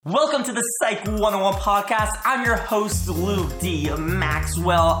Welcome to the Psych 101 podcast. I'm your host, Luke D.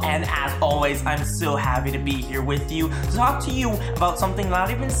 Maxwell, and as always, I'm so happy to be here with you to talk to you about something that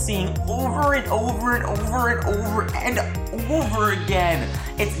I've been seeing over and over and over and over and over again.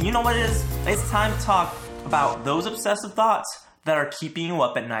 You know what it is? It's time to talk about those obsessive thoughts that are keeping you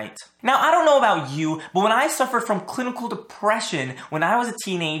up at night. Now, I don't know about you, but when I suffered from clinical depression when I was a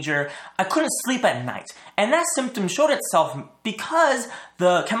teenager, I couldn't sleep at night. And that symptom showed itself because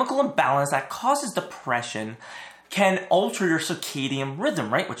the chemical imbalance that causes depression can alter your circadian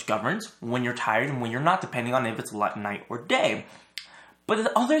rhythm, right? Which governs when you're tired and when you're not, depending on if it's night or day. But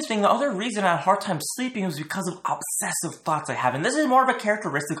the other reason I had a hard time sleeping was because of obsessive thoughts I have. And this is more of a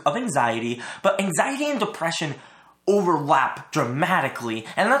characteristic of anxiety, but anxiety and depression overlap dramatically,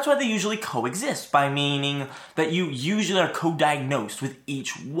 and that's why they usually coexist, by meaning that you usually are co-diagnosed with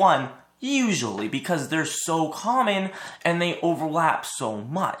each one, usually, because they're so common and they overlap so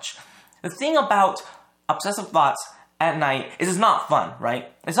much. The thing about obsessive thoughts at night is it's not fun,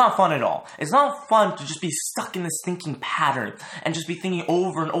 right? It's not fun at all. It's not fun to just be stuck in this thinking pattern and just be thinking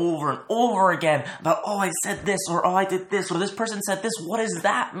over and over and over again about, oh, I said this, or oh, I did this, or this person said this, what does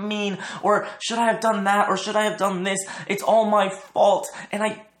that mean? Or should I have done that, or should I have done this? It's all my fault, and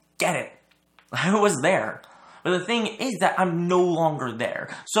I get it. I was there. But the thing is that I'm no longer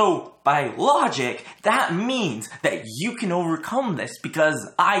there. So, by logic, that means that you can overcome this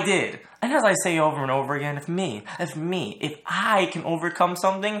because I did. And as I say over and over again, if I can overcome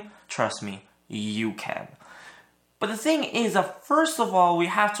something, trust me, you can. But the thing is that first of all, we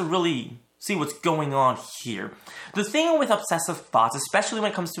have to really see what's going on here. The thing with obsessive thoughts, especially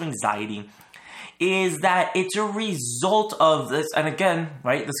when it comes to anxiety, is that it's a result of this, and again,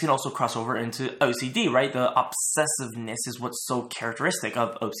 right, this can also cross over into OCD, right? The obsessiveness is what's so characteristic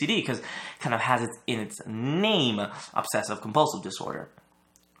of OCD, because it kind of has it in its name, obsessive compulsive disorder.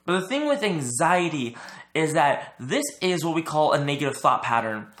 But the thing with anxiety is that this is what we call a negative thought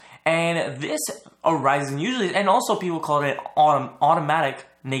pattern, and this arises usually, and also people call it automatic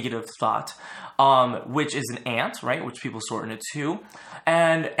negative thought, which is an ant, right, which people sort into two.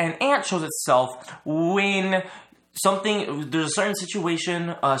 And an ant shows itself when there's a certain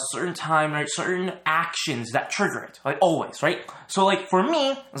situation, a certain time, right, certain actions that trigger it, like always, right? So like for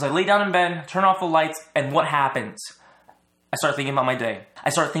me, as I lay down in bed, turn off the lights, and what happens? I start thinking about my day. I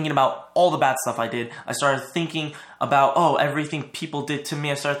start thinking about all the bad stuff I did. I started thinking about, everything people did to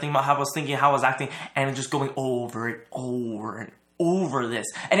me. I started thinking about how I was thinking, how I was acting, and just going over and over and over this.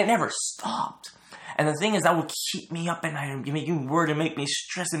 And it never stopped. And the thing is, that would keep me up at night and make me worried and make me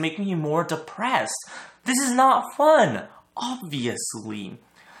stressed and make me more depressed. This is not fun, obviously.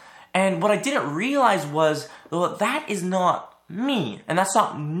 And what I didn't realize was that is not me, and that's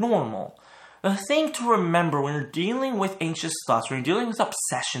not normal. The thing to remember when you're dealing with anxious thoughts, when you're dealing with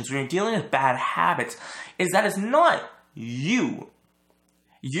obsessions, when you're dealing with bad habits, is that it's not you.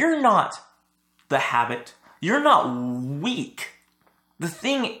 You're not the habit. You're not weak. The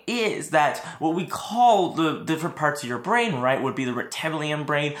thing is that what we call the different parts of your brain, right, would be the reptilian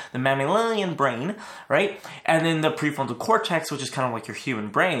brain, the mammalian brain, right, and then the prefrontal cortex, which is kind of like your human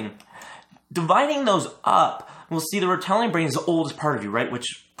brain. Dividing those up, we'll see the reptilian brain is the oldest part of you, right,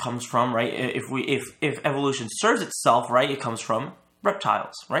 which comes from, right, if evolution serves itself, right, it comes from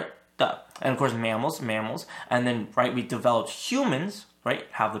reptiles, right, duh. And of course mammals, and then, right, we developed humans, right,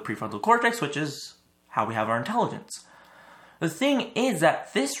 have the prefrontal cortex, which is how we have our intelligence. The thing is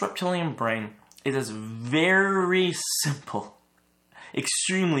that this reptilian brain is very simple,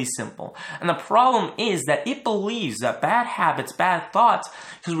 extremely simple. And the problem is that it believes that bad habits, bad thoughts,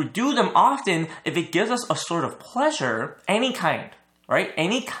 because we do them often, if it gives us a sort of pleasure, any kind, right?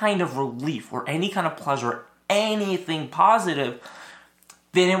 Any kind of relief or any kind of pleasure, anything positive,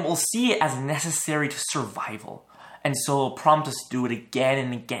 then it will see it as necessary to survival. And so it'll prompt us to do it again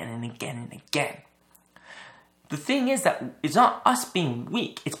and again and again and again. The thing is that it's not us being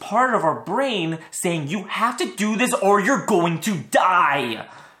weak. It's part of our brain saying, you have to do this or you're going to die.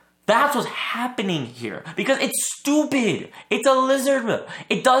 That's what's happening here. Because it's stupid. It's a lizard.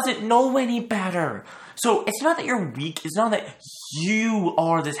 It doesn't know any better. So it's not that you're weak. It's not that you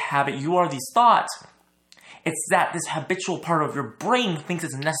are this habit. You are these thoughts. It's that this habitual part of your brain thinks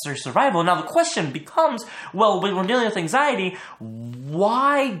it's necessary survival. Now the question becomes, well, when we're dealing with anxiety,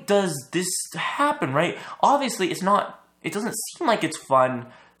 why does this happen, right? Obviously, it doesn't seem like it's fun,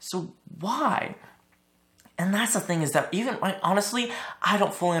 so why? And that's the thing, is that even, honestly, I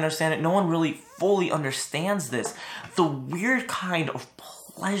don't fully understand it. No one really fully understands this. The weird kind of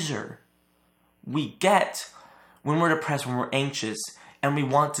pleasure we get when we're depressed, when we're anxious, and we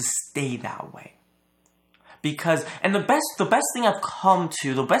want to stay that way. And the best thing I've come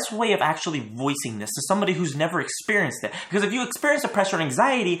to, the best way of actually voicing this to somebody who's never experienced it, because if you experience depression or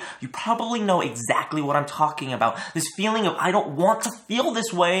anxiety, you probably know exactly what I'm talking about. This feeling of, I don't want to feel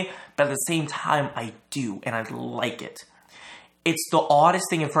this way, but at the same time, I do, and I like it. It's the oddest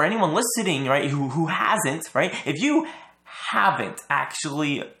thing, and for anyone listening, right, who hasn't, right, if you haven't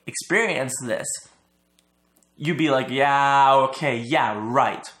actually experienced this, you'd be like, yeah, okay, yeah,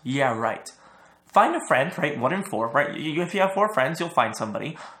 right. Find a friend, right? 1 in 4, right? If you have 4 friends, you'll find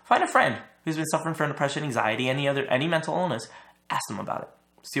somebody. Find a friend who's been suffering from depression, anxiety, any mental illness. Ask them about it.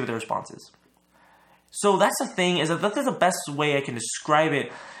 See what their response is. So that's the thing, is that the best way I can describe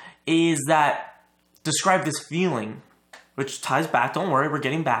it is that describe this feeling, which ties back, don't worry, we're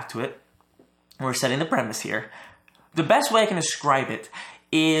getting back to it. We're setting the premise here. The best way I can describe it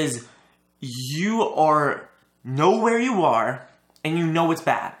is you know where you are and you know it's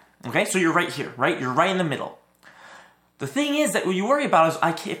bad. Okay, so you're right here, right? You're right in the middle. The thing is that what you worry about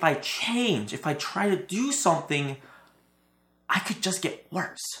is if I try to do something, I could just get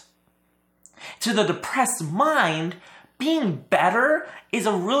worse. To the depressed mind, being better is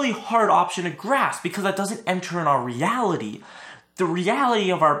a really hard option to grasp because that doesn't enter in our reality. The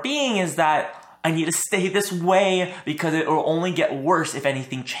reality of our being is that I need to stay this way because it will only get worse if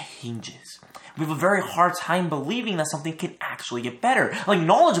anything changes. We have a very hard time believing that something can actually get better. Like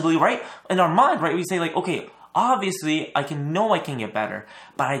knowledgeably, right? In our mind, right? We say like, okay, obviously I can get better,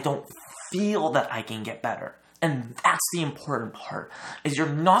 but I don't feel that I can get better. And that's the important part, is you're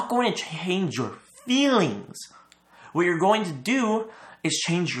not going to change your feelings. What you're going to do is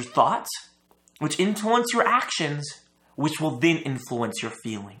change your thoughts, which influence your actions, which will then influence your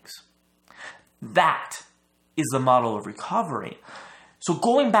feelings. That is the model of recovery. So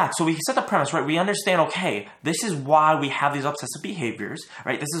going back, so we set the premise, right? We understand, okay, this is why we have these obsessive behaviors,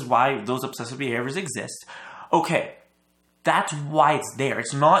 right? This is why those obsessive behaviors exist. Okay, that's why it's there.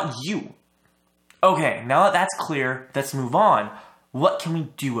 It's not you. Okay, now that that's clear, let's move on. What can we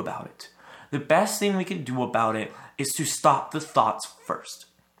do about it? The best thing we can do about it is to stop the thoughts first.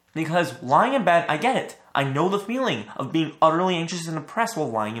 Because lying in bed, I get it. I know the feeling of being utterly anxious and depressed while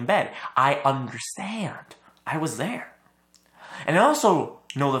lying in bed. I understand. I was there. And I also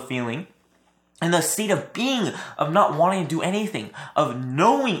know the feeling and the state of being of not wanting to do anything, of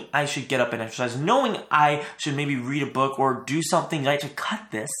knowing I should get up and exercise, knowing I should maybe read a book or do something, right, to cut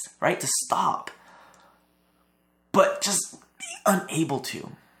this, right, to stop. But just being unable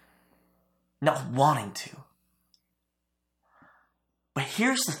to, not wanting to. But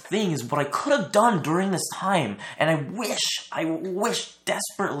here's the thing, is what I could have done during this time, and I wish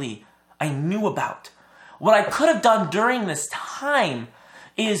desperately I knew about. What I could have done during this time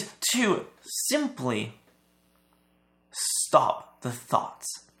is to simply stop the thoughts.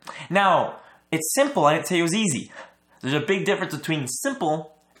 Now, it's simple. I didn't say it was easy. There's a big difference between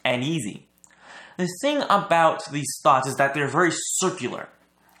simple and easy. The thing about these thoughts is that they're very circular.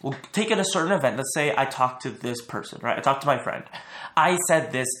 We'll take it a certain event. Let's say I talked to this person, right? I talked to my friend. I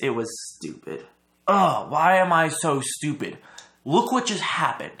said this, it was stupid. Oh, why am I so stupid? Look what just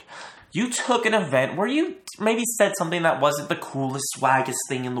happened. You took an event where you maybe said something that wasn't the coolest, swaggest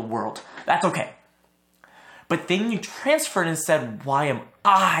thing in the world. That's okay. But then you transferred and said, why am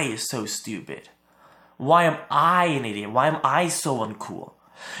I so stupid? Why am I an idiot? Why am I so uncool?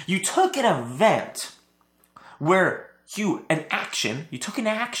 You took an event where you took an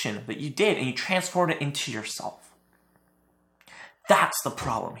action that you did and you transformed it into yourself. That's the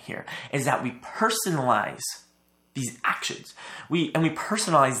problem here, is that we personalize these actions. We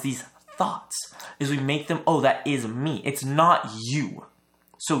personalize these thoughts, is we make them, oh, that is me. It's not you.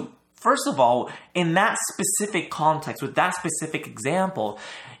 So first of all, in that specific context, with that specific example,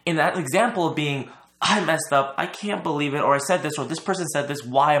 in that example of being, I messed up, I can't believe it, or I said this, or this person said this,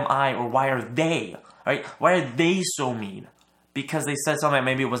 why am I, or why are they, right? Why are they so mean? Because they said something that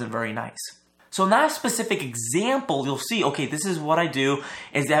maybe wasn't very nice. So in that specific example, you'll see, okay, this is what I do,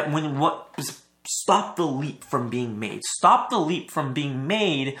 is that stop the leap from being made. Stop the leap from being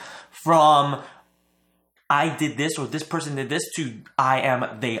made from I did this or this person did this to I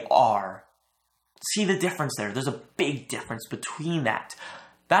am, they are. See the difference there? There's a big difference between that.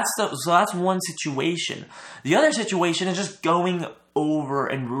 So that's one situation. The other situation is just going over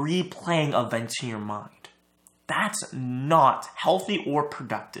and replaying events in your mind. That's not healthy or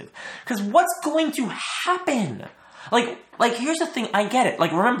productive. Because what's going to happen? Like here's the thing, I get it.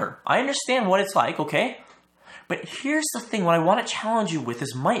 Like, remember, I understand what it's like, okay? But here's the thing, what I want to challenge you with,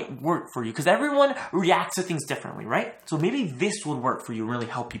 this might work for you, because everyone reacts to things differently, right? So maybe this would work for you, really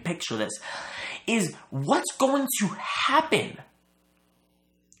help you picture this, is what's going to happen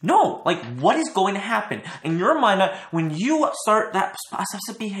No, like what is going to happen in your mind when you start that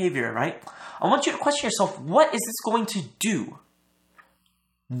obsessive behavior, right? I want you to question yourself, what is this going to do?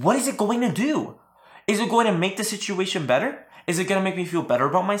 What is it going to do? Is it going to make the situation better? Is it going to make me feel better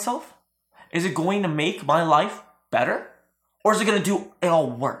about myself? Is it going to make my life better? Or is it going to do it all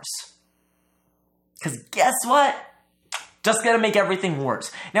worse? Because guess what? Just going to make everything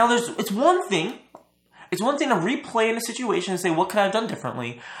worse. Now, it's one thing to replay in a situation and say, what could I have done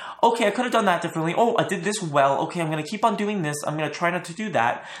differently? Okay, I could have done that differently. Oh, I did this well. Okay, I'm going to keep on doing this. I'm going to try not to do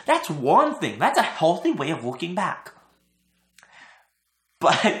that. That's one thing. That's a healthy way of looking back.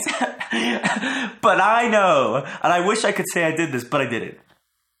 But I know, and I wish I could say I did this, but I didn't.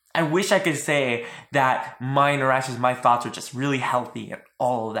 I wish I could say that my interactions, my thoughts are just really healthy and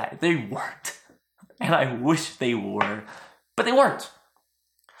all of that. They weren't. And I wish they were, but they weren't.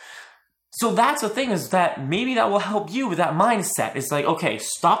 So that's the thing, is that maybe that will help you with that mindset. It's like, okay,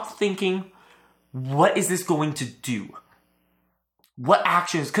 stop thinking, what is this going to do? What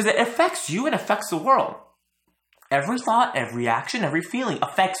actions? Because it affects you and affects the world. Every thought, every action, every feeling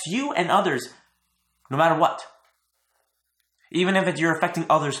affects you and others, no matter what. Even if you're affecting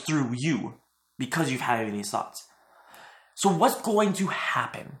others through you, because you've had these thoughts. So what's going to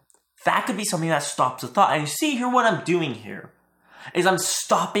happen? That could be something that stops the thought. And you see here what I'm doing here is I'm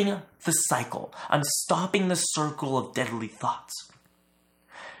stopping the cycle. I'm stopping the circle of deadly thoughts.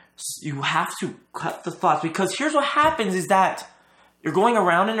 So you have to cut the thoughts, because here's what happens is that you're going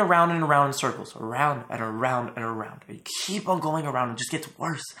around and around and around in circles, around and around and around. And you keep on going around and it just gets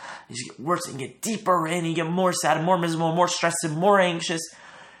worse. You just get worse and get deeper in, and you get more sad and more miserable, and more stressed and more anxious.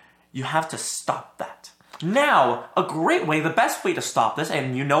 You have to stop that. Now, a great way, the best way to stop this,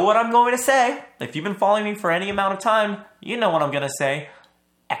 and you know what I'm going to say. If you've been following me for any amount of time, you know what I'm going to say.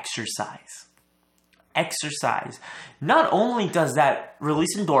 Exercise. Exercise. Not only does that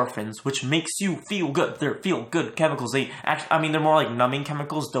release endorphins, which makes you feel good. They're feel-good chemicals. They're more like numbing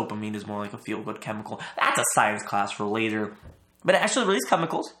chemicals. Dopamine is more like a feel-good chemical. That's a science class for later. But it actually releases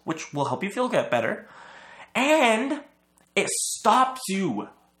chemicals, which will help you feel get better. And it stops you.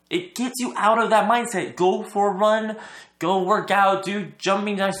 It gets you out of that mindset. Go for a run. Go work out. Do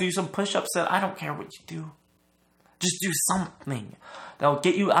jumping jacks. Do some push-ups. I don't care what you do. Just do something that will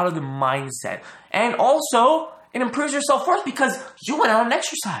get you out of the mindset. And also, it improves your self-worth because you went out and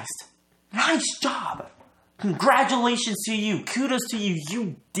exercised. Nice job. Congratulations to you. Kudos to you.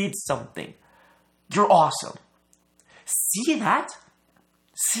 You did something. You're awesome. See that?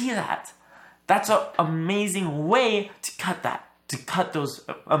 See that? That's an amazing way to cut that. To cut those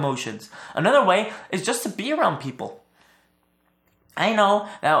emotions. Another way is just to be around people. I know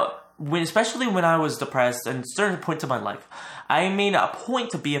now, especially when I was depressed and certain points of my life, I made a point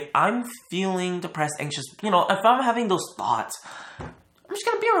to be, if I'm feeling depressed, anxious, if I'm having those thoughts, I'm just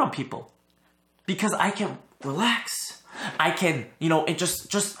gonna be around people because I can relax. I can, and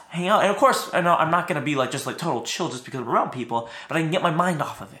just hang out. And of course, I know I'm not gonna be like total chill just because I'm around people, but I can get my mind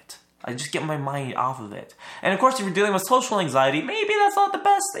off of it. I just get my mind off of it. And of course, if you're dealing with social anxiety, maybe that's not the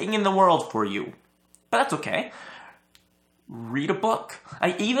best thing in the world for you. But that's okay. Read a book.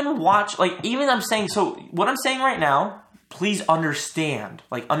 I even watch, so what I'm saying right now, please understand.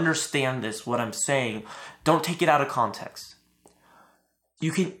 Understand this, what I'm saying. Don't take it out of context.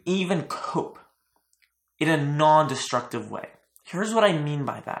 You can even cope in a non-destructive way. Here's what I mean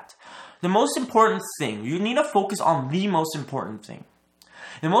by that. The most important thing, you need to focus on the most important thing.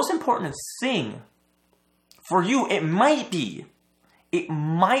 The most important thing for you, it might be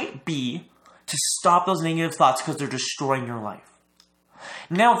to stop those negative thoughts because they're destroying your life.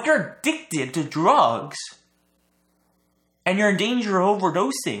 Now, if you're addicted to drugs and you're in danger of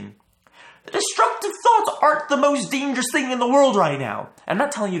overdosing, the destructive thoughts aren't the most dangerous thing in the world right now. I'm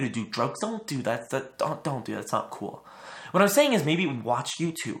not telling you to do drugs. Don't do that. Don't do that. It's not cool. What I'm saying is maybe watch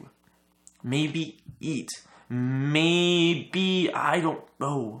YouTube. Maybe eat. Maybe, I don't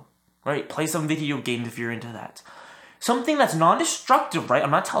know, right? Play some video games if you're into that. Something that's non-destructive, right? I'm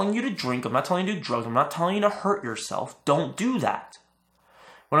not telling you to drink. I'm not telling you to do drugs. I'm not telling you to hurt yourself. Don't do that.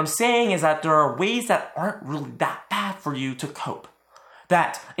 What I'm saying is that there are ways that aren't really that bad for you to cope.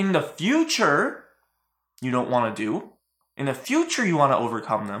 That in the future, you don't want to do. In the future, you want to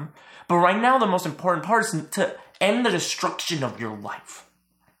overcome them. But right now, the most important part is to end the destruction of your life.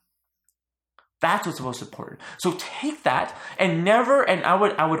 That's what's most important. So take that and I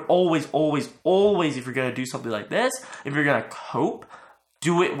would always, if you're going to do something like this, if you're going to cope,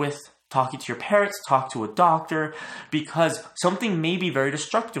 do it with talking to your parents, talk to a doctor, because something may be very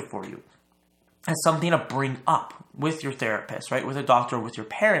destructive for you. And something to bring up with your therapist, right? With a doctor, with your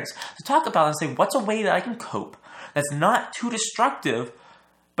parents, to talk about and say, what's a way that I can cope that's not too destructive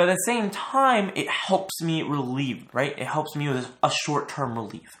But at the same time, it helps me relieve, right? It helps me with a short-term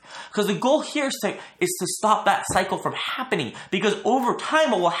relief. Because the goal here is to stop that cycle from happening. Because over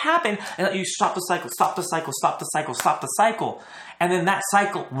time, what will happen is that you stop the cycle, stop the cycle, stop the cycle, stop the cycle. And then that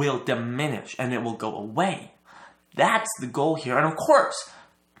cycle will diminish and it will go away. That's the goal here. And of course,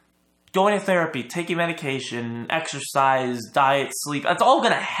 going to therapy, taking medication, exercise, diet, sleep, that's all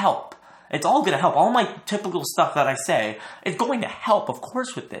going to help. It's all going to help. All my typical stuff that I say is going to help, of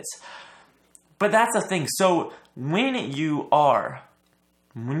course, with this. But that's the thing. So when you're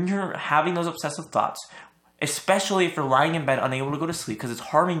having those obsessive thoughts, especially if you're lying in bed unable to go to sleep because it's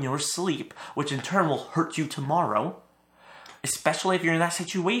harming your sleep, which in turn will hurt you tomorrow, especially if you're in that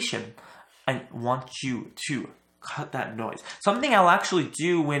situation, I want you to cut that noise. Something I'll actually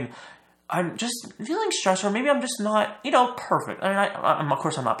do when I'm just feeling stressed, or maybe I'm just not, perfect. I mean, of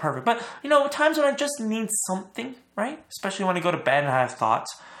course I'm not perfect, but, times when I just need something, right? Especially when I go to bed and I have thoughts,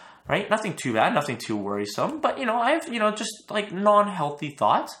 right? Nothing too bad, nothing too worrisome, but, I have, just like non-healthy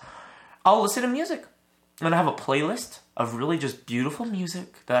thoughts. I'll listen to music. And I have a playlist of really just beautiful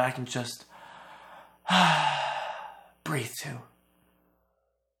music that I can just breathe to.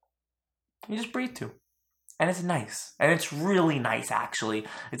 You just breathe to. And it's nice. And it's really nice, actually.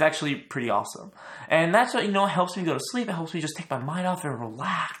 It's actually pretty awesome. And that's what, helps me go to sleep. It helps me just take my mind off and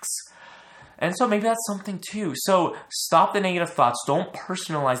relax. And so maybe that's something too. So stop the negative thoughts. Don't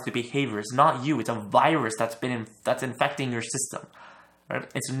personalize the behavior. It's not you. It's a virus that's infecting your system. Right?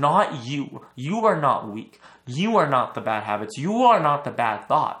 It's not you. You are not weak. You are not the bad habits. You are not the bad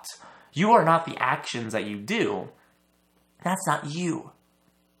thoughts. You are not the actions that you do. That's not you.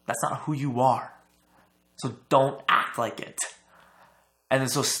 That's not who you are. So don't act like it. And then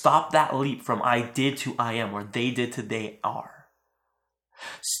so stop that leap from I did to I am, or they did to they are.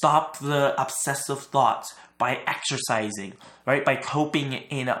 Stop the obsessive thoughts by exercising, right? By coping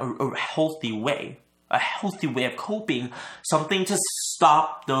in a healthy way. A healthy way of coping, something to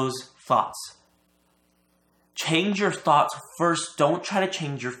stop those thoughts. Change your thoughts first. Don't try to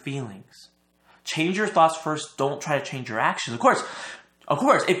change your feelings. Change your thoughts first. Don't try to change your actions. Of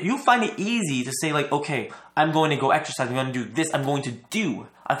course, if you find it easy to say like, okay, I'm going to go exercise, I'm going to do this, I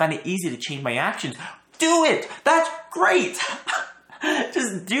find it easy to change my actions, do it! That's great!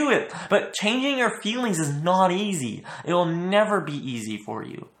 Just do it. But changing your feelings is not easy. It will never be easy for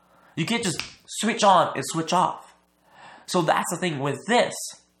you. You can't just switch on and switch off. So that's the thing with this.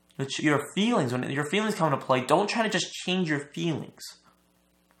 Your feelings, when your feelings come into play, don't try to just change your feelings.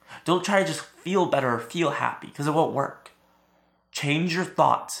 Don't try to just feel better or feel happy, because it won't work. Change your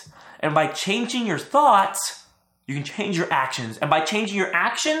thoughts. And by changing your thoughts, you can change your actions. And by changing your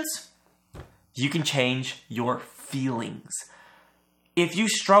actions, you can change your feelings. If you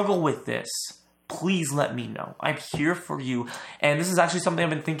struggle with this, please let me know. I'm here for you. And this is actually something I've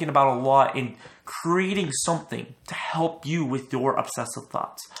been thinking about a lot, in creating something to help you with your obsessive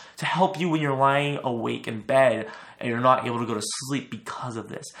thoughts, to help you when you're lying awake in bed and you're not able to go to sleep because of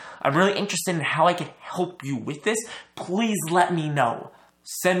this. I'm really interested in how I can help you with this. Please let me know.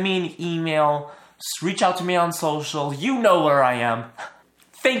 Send me an email, reach out to me on social. You know where I am.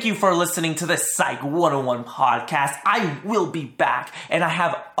 Thank you for listening to the Psych 101 podcast. I will be back, and I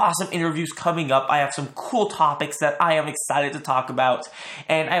have awesome interviews coming up. I have some cool topics that I am excited to talk about,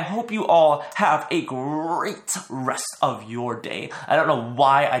 and I hope you all have a great rest of your day. I don't know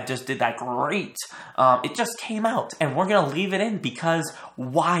why I just did that great. It just came out, and we're going to leave it in because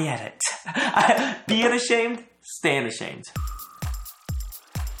why edit? Being ashamed, stay unashamed.